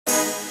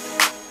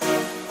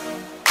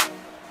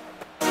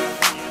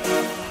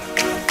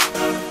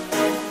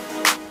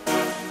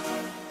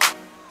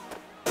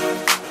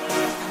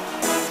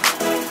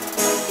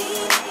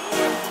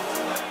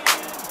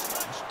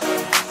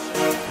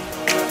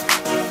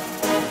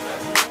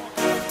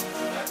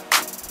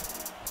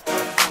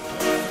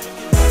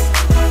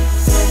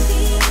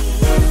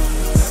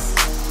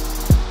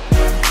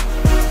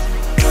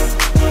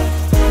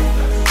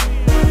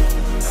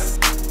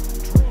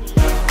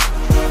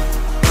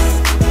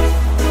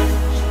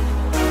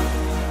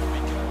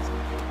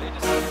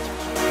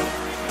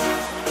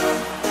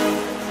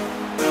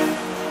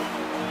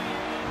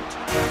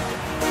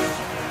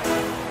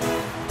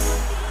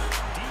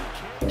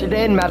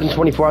Today in Madden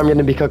 24, I'm going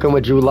to be cooking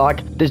with Drew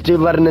Lock. This dude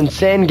led an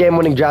insane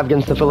game-winning drive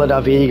against the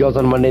Philadelphia Eagles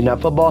on Monday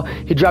Night Football.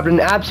 He dropped an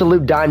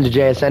absolute dime to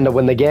JSN to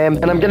win the game,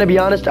 and I'm going to be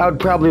honest, I would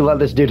probably let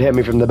this dude hit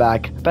me from the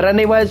back. But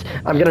anyways,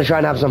 I'm going to try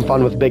and have some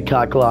fun with Big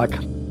Cock Lock.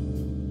 I'm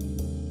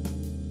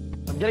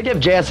going to give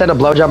JSN a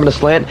blowjob and a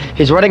slant.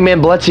 He's running man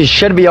blitz. He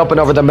should be open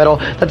over the middle.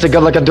 That's a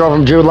good-looking throw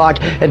from Drew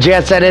Lock, and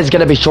JSN is going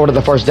to be short of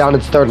the first down.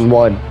 It's 3rd and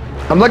 1.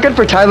 I'm looking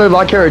for Tyler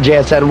Lock here or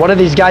JSN. One of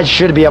these guys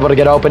should be able to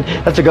get open.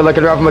 That's a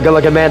good-looking throw from a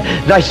good-looking man.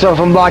 Nice throw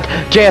from Lock.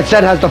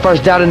 JSN has the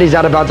first down, and he's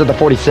out of bounds at the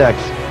 46.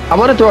 I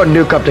want to throw a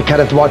nuke up to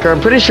Kenneth Walker.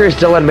 I'm pretty sure he's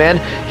still in man.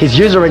 He's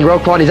using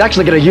Roquan. He's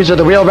actually going to use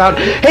the wheel route.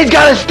 He's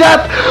got a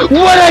step.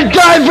 What a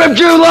dive from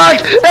Drew Lock.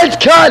 It's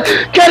caught.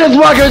 Kenneth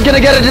Walker is going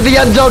to get it to the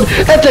end zone.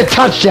 It's a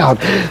touchdown.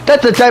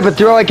 That's the type of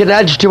throw I can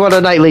edge to on a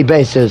nightly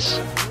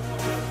basis.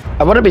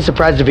 I wouldn't be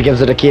surprised if he gives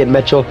it to Keaton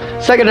Mitchell.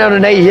 2nd down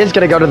and 8, he is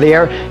going to go to the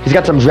air. He's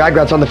got some drag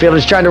routes on the field.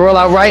 He's trying to roll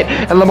out right,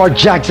 and Lamar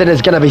Jackson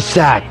is going to be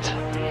sacked.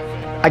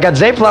 I got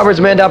Zay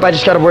Flowers manned up. I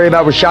just got to worry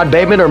about Rashad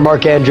Bateman or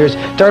Mark Andrews.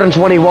 3rd and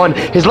 21.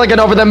 He's looking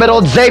over the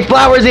middle. Zay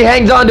Flowers, he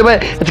hangs on to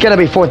it. It's going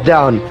to be 4th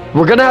down.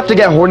 We're going to have to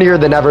get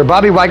hornier than ever.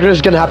 Bobby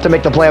Wagner's going to have to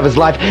make the play of his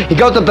life. He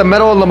goes up the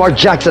middle, and Lamar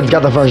Jackson's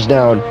got the first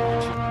down.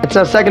 It's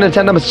now 2nd and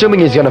 10. I'm assuming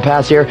he's going to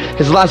pass here.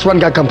 His last run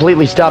got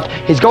completely stuffed.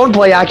 He's going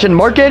play action.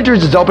 Mark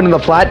Andrews is open in the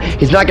flat.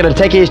 He's not going to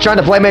take it. He's trying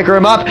to playmaker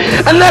him up.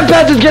 And that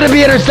pass is going to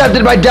be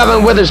intercepted by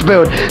Devin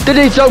Witherspoon. Did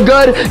he so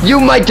good? You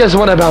might just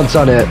want to bounce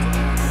on it.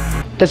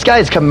 This guy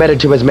is committed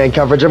to his man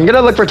coverage. I'm going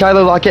to look for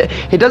Tyler Lockett.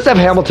 He does have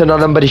Hamilton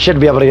on him, but he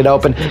should be able to get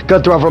open.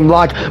 Good throw from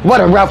Lock.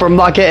 What a route from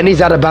Lockett, and he's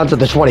out of bounds at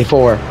the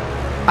 24.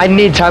 I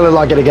need Tyler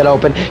Lockett to get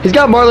open. He's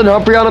got Marlon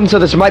Humphrey on him, so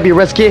this might be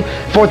risky.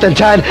 4th and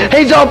 10.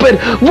 He's open.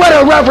 What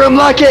a route from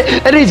Lockett,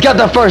 and he's got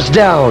the first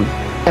down.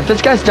 If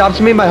this guy stops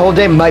me, my whole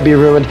day might be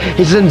ruined.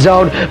 He's in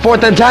zone.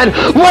 4th and 10.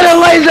 What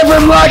a laser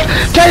from Lock.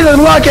 Tyler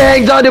Lockett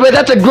hangs onto it.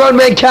 That's a grown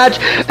man catch,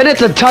 and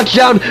it's a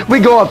touchdown. We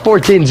go up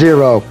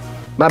 14-0.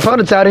 My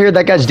opponent's out of here.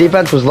 That guy's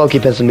defense was low-key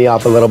pissing me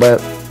off a little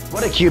bit.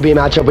 What a QB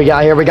matchup we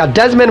got here. We got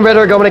Desmond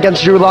Ridder going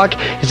against Drew Lock.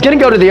 He's going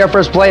to go to the air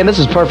first play, and this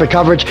is perfect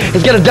coverage.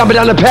 He's going to dump it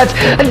down to Pitts,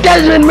 and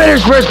Desmond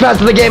Ridder's first pass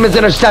of the game is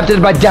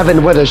intercepted by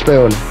Devin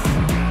Witherspoon.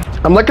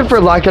 I'm looking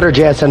for Lockett or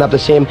JSN up the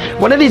seam.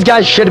 One of these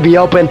guys should be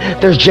open.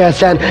 There's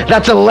JSN.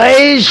 That's a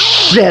lay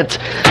shit.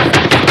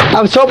 I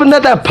was hoping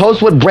that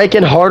post would break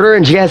in harder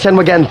and JSN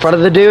would get in front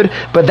of the dude,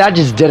 but that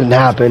just didn't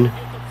happen.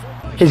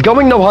 He's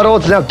going no huddle.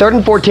 It's now 3rd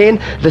and 14.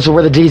 This is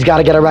where the D's got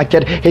to get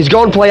erected. He's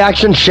going play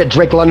action. Shit,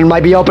 Drake London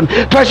might be open.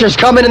 Pressure's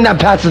coming, and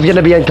that pass is going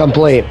to be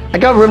incomplete. I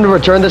got room to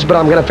return this, but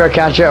I'm going to fair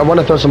catch it. I want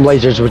to throw some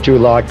lasers with Drew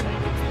Lock.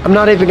 I'm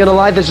not even going to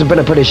lie. This has been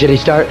a pretty shitty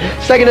start.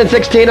 2nd and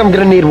 16. I'm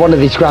going to need one of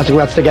these crossing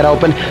routes to get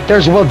open.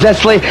 There's Will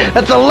Dissly.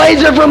 That's a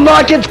laser from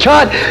Lock. It's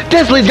caught.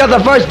 Dissly's got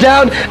the first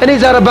down, and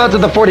he's out of bounds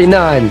at the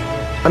 49.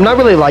 I'm not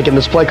really liking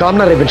this play call. I'm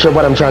not even sure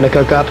what I'm trying to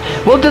cook up.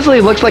 Will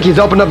Dissly looks like he's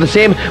opened up the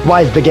seam.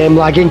 Why is the game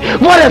lagging?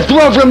 What a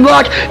throw from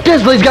Lock!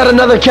 Dissly's got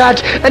another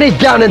catch, and he's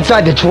down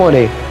inside the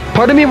 20.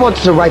 Part of me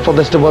wants to rifle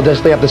this to Will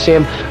Dissly up the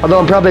seam, although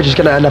I'm probably just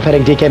going to end up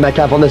hitting DK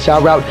Metcalf on this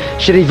out route.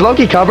 Shit, he's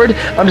low-key covered.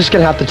 I'm just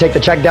going to have to take the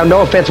check down.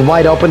 No offense,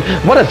 wide open.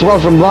 What a throw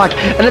from Lock,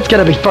 and it's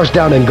going to be 1st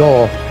down and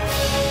goal.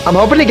 I'm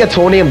hoping he gets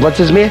horny and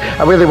blitzes me.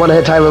 I really want to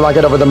hit Tyler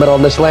Lockett over the middle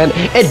in this land.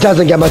 It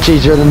doesn't get much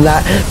easier than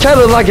that.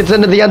 Tyler Lockett's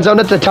into the end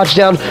zone. It's a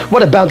touchdown.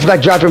 What a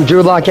bounce-back drive from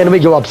Drew Lock, and we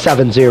go up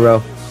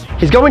 7-0.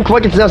 He's going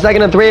quick. It's now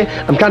 2nd and 3.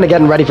 I'm kind of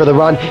getting ready for the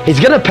run. He's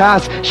going to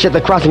pass. Shit,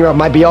 the crossing route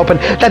might be open.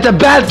 That's a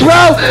bad throw,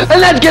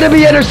 and that's going to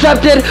be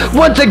intercepted.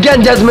 Once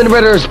again, Desmond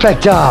Ridder is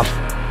picked off.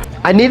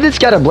 I need this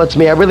guy to blitz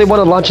me. I really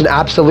want to launch an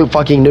absolute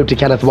fucking nuke to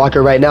Kenneth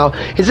Walker right now.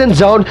 He's in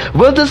zone.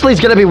 Will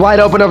Dissly's going to be wide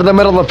open over the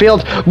middle of the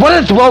field.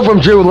 What a throw from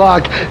Drew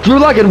Lock. Drew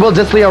Lock and Will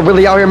Dissly are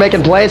really out here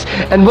making plays,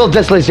 and Will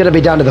Dissly's going to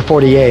be down to the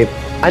 48.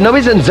 I know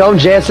he's in zone.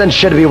 JSN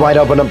should be wide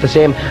open up the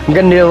seam. I'm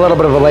going to need a little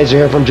bit of a laser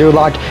here from Drew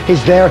Lock.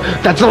 He's there.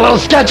 That's a little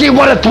sketchy.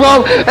 What a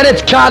throw, and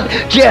it's caught.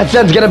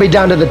 JSN's going to be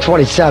down to the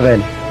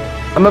 27.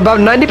 I'm about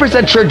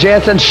 90% sure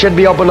JSN should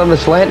be open on the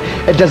slant.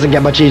 It doesn't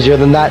get much easier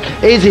than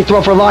that. Easy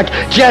throw for Lock.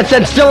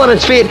 JSN still on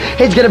his feet.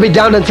 He's going to be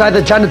down inside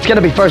the 10. It's going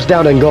to be 1st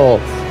down and goal.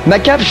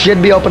 Metcalf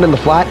should be open in the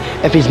flat.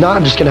 If he's not,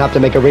 I'm just going to have to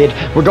make a read.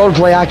 We're going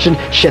play action.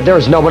 Shit, there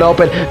is no one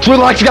open. Drew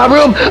Lock's got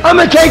room. I'm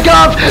going to take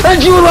off, and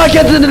Drew Lock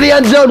gets into the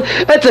end zone.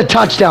 It's a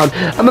touchdown.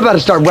 I'm about to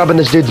start rubbing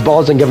this dude's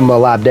balls and give him a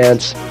lap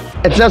dance.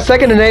 It's now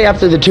 2nd and 8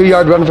 after the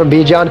 2-yard run from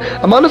Bijan.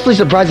 I'm honestly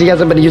surprised he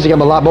hasn't been using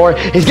him a lot more.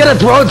 He's going to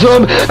throw it to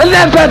him, and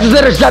that pass is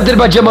intercepted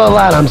by Jamal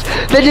Adams.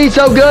 Did he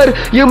so good?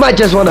 You might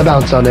just want to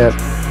bounce on it.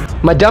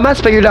 My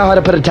dumbass figured out how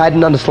to put a tight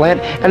end on the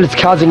slant, and it's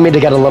causing me to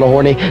get a little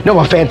horny. No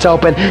offense,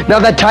 open. Now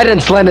that tight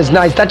end slant is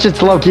nice. That's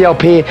just low-key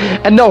OP,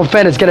 and no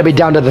offense, it's going to be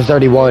down to the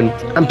 31.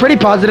 I'm pretty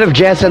positive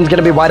JSN's going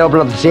to be wide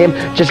open on the seam.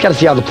 Just got to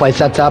see how the play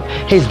sets up.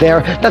 He's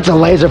there. That's a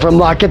laser from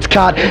Lock. It's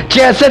caught.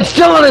 JSN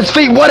still on his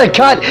feet. What a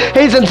cut.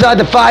 He's inside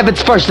the 5.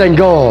 It's 1st and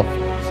goal.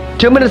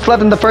 2 minutes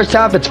left in the first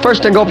half. It's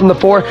 1st and goal from the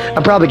 4.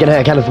 I'm probably going to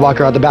hit Kenneth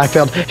Walker out the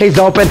backfield. He's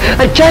open,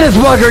 and Kenneth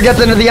Walker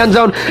gets into the end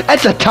zone.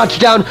 It's a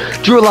touchdown.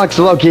 Drew Lock's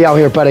low-key out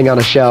here putting on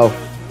a show.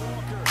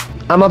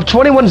 I'm up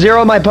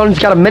 21-0. My opponent's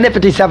got a minute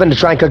 57 to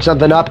try and cook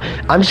something up.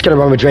 I'm just going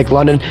to run with Drake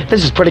London.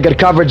 This is pretty good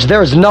coverage.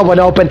 There is no one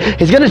open.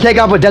 He's going to take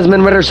off with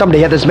Desmond Ritter. Somebody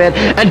hit this man.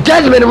 And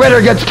Desmond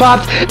Ritter gets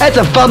popped. It's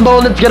a fumble,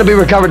 and it's going to be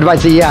recovered by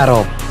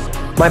Seattle.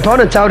 My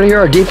opponent's out here.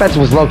 Our defense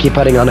was low-key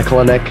putting on a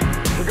clinic.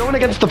 We're going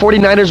against the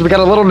 49ers. We got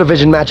a little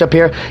division matchup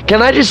here.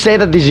 Can I just say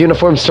that these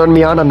uniforms turn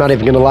me on? I'm not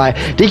even going to lie.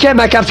 DK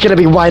Metcalf's going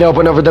to be wide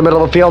open over the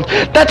middle of the field.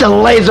 That's a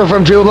laser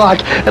from Drew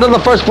Lock. And on the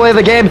first play of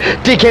the game,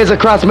 DK's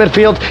across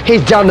midfield.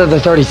 He's down to the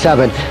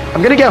 37. I'm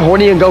going to get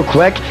horny and go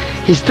quick.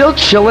 He's still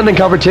chilling in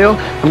cover 2.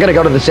 I'm going to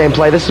go to the same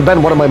play. This has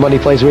been one of my money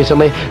plays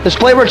recently. This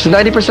play works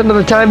 90% of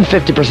the time,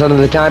 50% of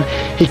the time.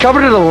 He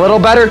covered it a little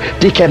better.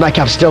 DK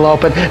Metcalf's still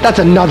open. That's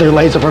another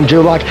laser from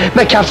Drew Lock.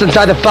 Metcalf's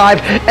inside the 5.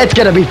 It's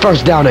going to be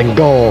first down and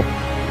goal.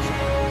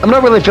 I'm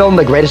not really feeling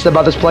the greatest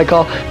about this play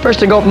call.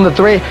 First and goal from the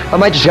 3. I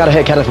might just gotta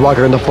hit Kenneth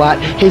Walker in the flat.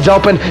 He's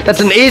open. That's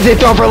an easy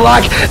throw for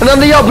Lock. And on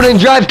the opening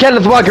drive,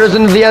 Kenneth Walker's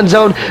into the end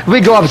zone. We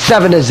go up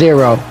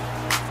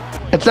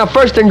 7-0. It's now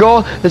first and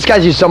goal. This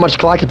guy's used so much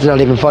clock, it's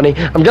not even funny.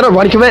 I'm gonna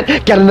run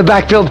commit, get in the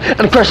backfield,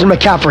 and Christian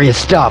McCaffrey is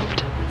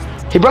stuffed.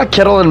 He brought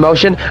Kittle in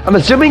motion. I'm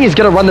assuming he's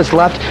going to run this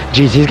left.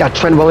 Jeez, he's got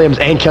Trent Williams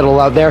and Kittle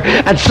out there.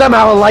 And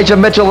somehow Elijah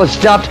Mitchell is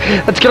stuffed.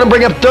 That's going to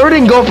bring up third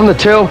and goal from the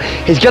 2.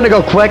 He's going to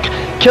go quick.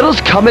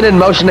 Kittle's coming in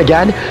motion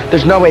again.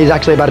 There's no way he's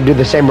actually about to do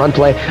the same run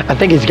play. I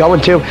think he's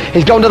going to.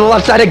 He's going to the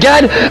left side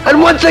again.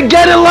 And once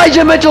again,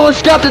 Elijah Mitchell is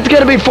stuffed. It's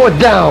going to be fourth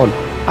down.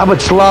 I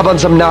would slob on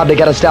some knob to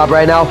get a stop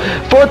right now.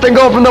 Fourth and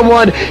goal from the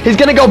 1. He's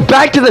going to go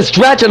back to the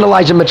stretch, and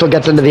Elijah Mitchell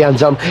gets into the end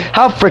zone.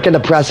 How freaking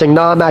depressing.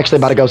 No, I'm actually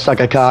about to go suck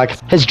a cock.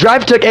 His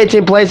drive took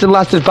 18 plays and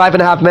lasted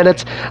 5.5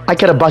 minutes. I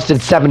could have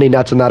busted 70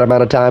 nuts in that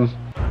amount of time.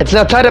 It's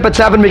now tied up at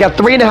 7. We got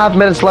 3.5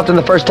 minutes left in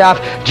the first half.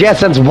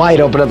 JSN's wide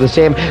open at the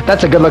seam.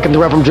 That's a good-looking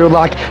throw from Drew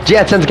Lock.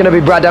 JSN's going to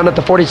be brought down at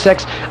the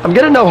 46. I'm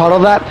going to no-huddle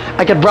that.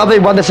 I could probably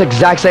run this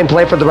exact same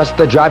play for the rest of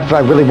the drive if I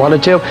really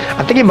wanted to.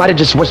 I think he might have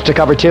just switched to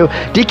cover 2.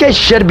 DK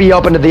should be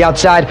open to the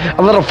outside.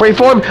 A little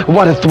freeform.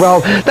 What a throw.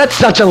 That's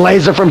such a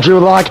laser from Drew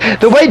Lock.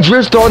 The way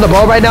Drew's throwing the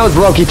ball right now is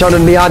low-key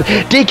turning me on.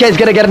 DK's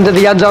going to get into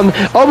the end zone.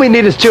 All we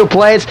need is 2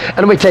 plays,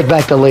 and we take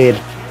back the lead.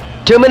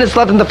 2 minutes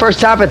left in the first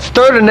half. It's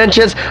 3rd and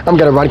inches. I'm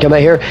going to run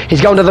commit here.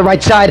 He's going to the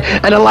right side,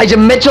 and Elijah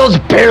Mitchell's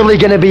barely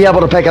going to be able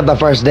to pick up the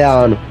first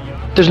down.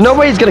 There's no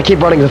way he's going to keep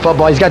running the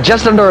football. He's got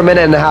just under a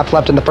minute and a half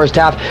left in the first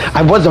half.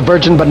 I was a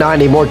virgin, but not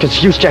anymore because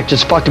Juszczyk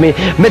just fucked me.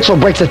 Mitchell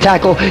breaks the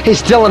tackle. He's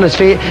still on his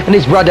feet, and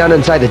he's brought down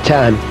inside the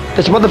 10.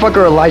 This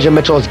motherfucker Elijah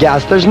Mitchell is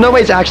gassed. There's no way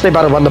he's actually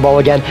about to run the ball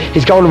again.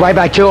 He's going right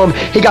back to him.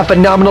 He got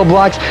phenomenal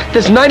blocks.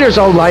 This Niners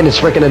O-line is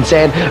freaking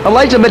insane.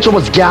 Elijah Mitchell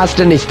was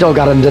gassed, and he still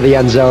got into the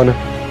end zone.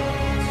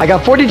 I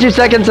got 42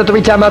 seconds and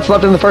 3 timeouts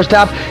left in the first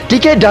half.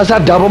 DK does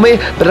have double me,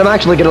 but I'm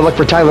actually going to look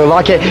for Tyler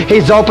Lockett.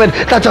 He's open.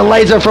 That's a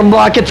laser from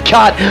Lockett's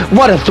caught.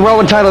 What a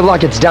throw, and Tyler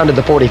Lockett's down to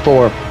the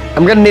 44.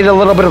 I'm going to need a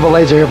little bit of a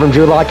laser here from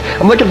Drew Lock.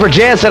 I'm looking for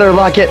JSN or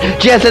Lockett.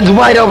 JSN's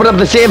wide open up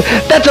the seam.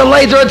 That's a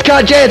laser. It's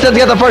caught. JSN's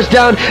got the first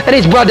down, and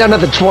he's brought down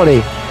at the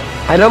 20.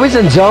 I know he's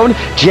in zone.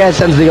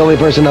 JSN's the only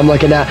person I'm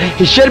looking at.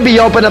 He should be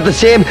open up the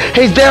seam.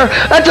 He's there.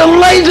 That's a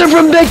laser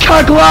from Big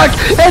Cock Lock.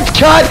 It's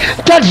caught.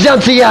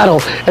 Touchdown Seattle.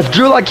 If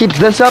Drew Lock keeps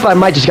this up, I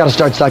might just got to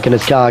start sucking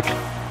his cock.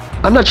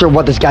 I'm not sure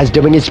what this guy's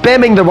doing. He's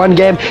spamming the run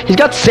game. He's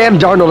got Sam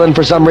Darnold in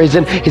for some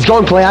reason. He's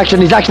going play action.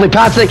 He's actually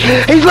passing.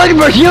 He's looking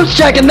for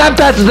Juszczyk, and that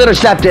pass is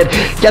intercepted.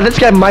 Yeah, this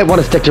guy might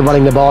want to stick to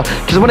running the ball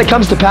because when it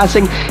comes to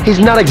passing, he's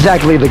not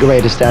exactly the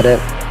greatest at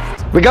it.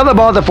 We got the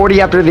ball at the 40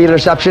 after the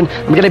interception.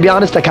 I'm going to be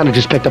honest, I kind of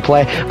just picked a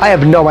play. I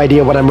have no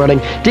idea what I'm running.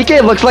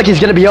 DK looks like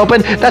he's going to be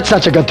open. That's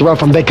such a good throw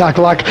from Big Cock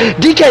Lock.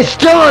 DK's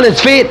still on his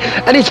feet,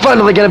 and he's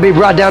finally going to be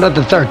brought down at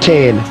the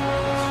 13.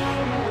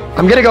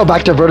 I'm going to go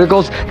back to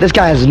verticals. This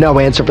guy has no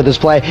answer for this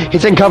play.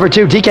 He's in cover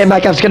 2. DK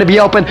Metcalf's going to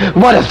be open.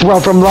 What a throw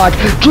from Lock.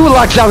 Drew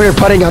Lock's out here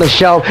putting on a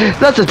show.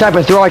 That's the type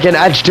of throw I can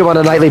edge to on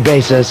a nightly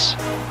basis.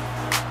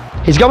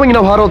 He's going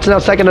no huddle. It's now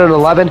 2nd and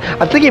 11.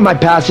 I think he might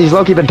pass. He's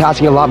low-key been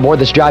passing a lot more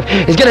this drive.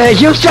 He's going to hit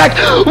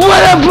Juszczyk.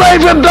 What a play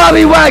from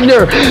Bobby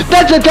Wagner.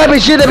 That's the type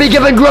of shit that be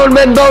giving grown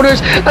men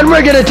boners, and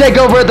we're going to take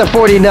over at the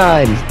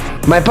 49.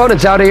 My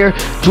opponent's out of here.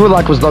 Drew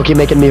Lock was low-key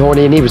making me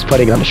horny, and he was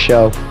putting on a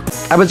show.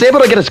 I was able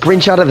to get a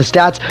screenshot of the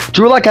stats.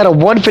 Drew Lock had a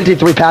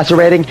 153 passer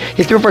rating.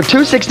 He threw for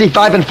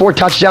 265 and 4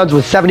 touchdowns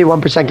with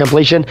 71%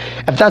 completion.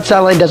 If that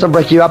sideline doesn't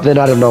break you up, then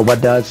I don't know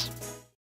what does.